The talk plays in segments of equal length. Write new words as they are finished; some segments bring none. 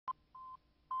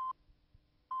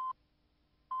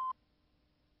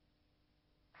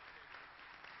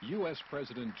U.S.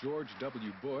 President George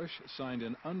W. Bush signed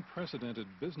an unprecedented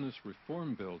business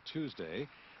reform bill Tuesday,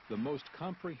 the most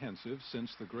comprehensive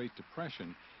since the Great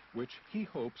Depression, which he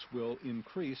hopes will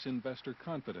increase investor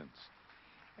confidence.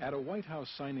 At a White House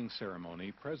signing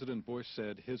ceremony, President Bush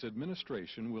said his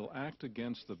administration will act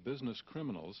against the business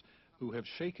criminals who have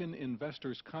shaken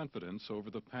investors' confidence over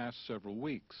the past several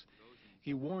weeks.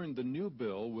 He warned the new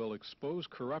bill will expose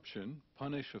corruption,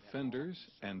 punish offenders,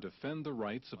 and defend the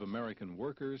rights of American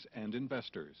workers and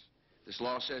investors. This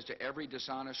law says to every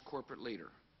dishonest corporate leader,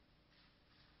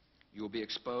 you will be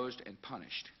exposed and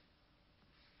punished.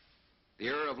 The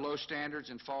era of low standards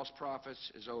and false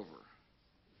profits is over.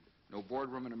 No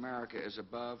boardroom in America is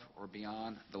above or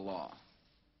beyond the law.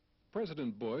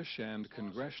 President Bush and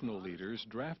congressional leaders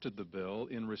drafted the bill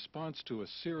in response to a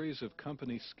series of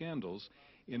company scandals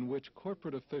in which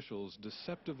corporate officials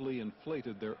deceptively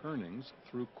inflated their earnings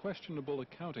through questionable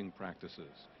accounting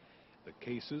practices. The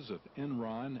cases of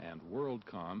Enron and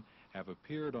WorldCom have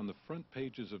appeared on the front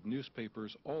pages of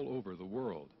newspapers all over the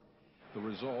world. The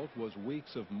result was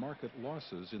weeks of market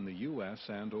losses in the U.S.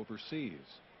 and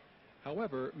overseas.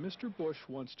 However, Mr. Bush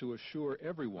wants to assure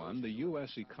everyone the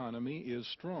U.S. economy is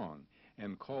strong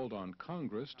and called on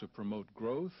Congress to promote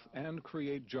growth and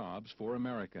create jobs for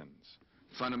Americans.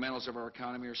 The fundamentals of our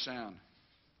economy are sound.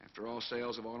 After all,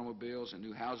 sales of automobiles and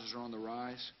new houses are on the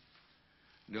rise.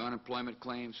 New unemployment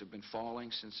claims have been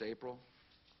falling since April.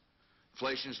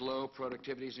 Inflation is low,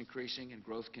 productivity is increasing, and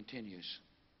growth continues.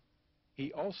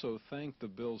 He also thanked the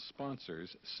bill's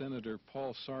sponsors, Senator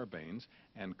Paul Sarbanes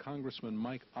and Congressman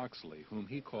Mike Oxley, whom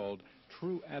he called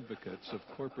true advocates of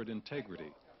corporate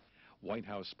integrity. White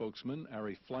House spokesman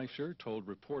Ari Fleischer told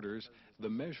reporters the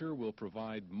measure will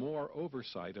provide more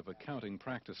oversight of accounting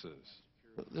practices.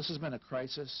 This has been a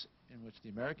crisis in which the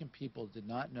American people did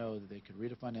not know that they could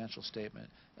read a financial statement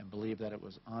and believe that it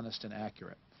was honest and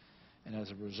accurate. And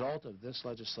as a result of this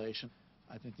legislation,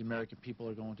 I think the American people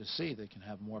are going to see they can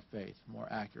have more faith, more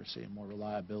accuracy, and more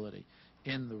reliability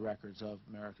in the records of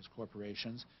America's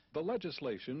corporations. The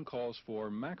legislation calls for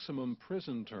maximum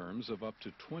prison terms of up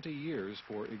to 20 years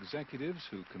for executives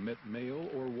who commit mail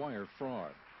or wire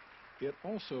fraud. It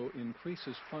also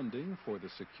increases funding for the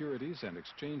Securities and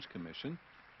Exchange Commission,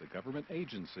 the government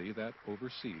agency that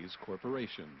oversees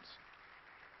corporations.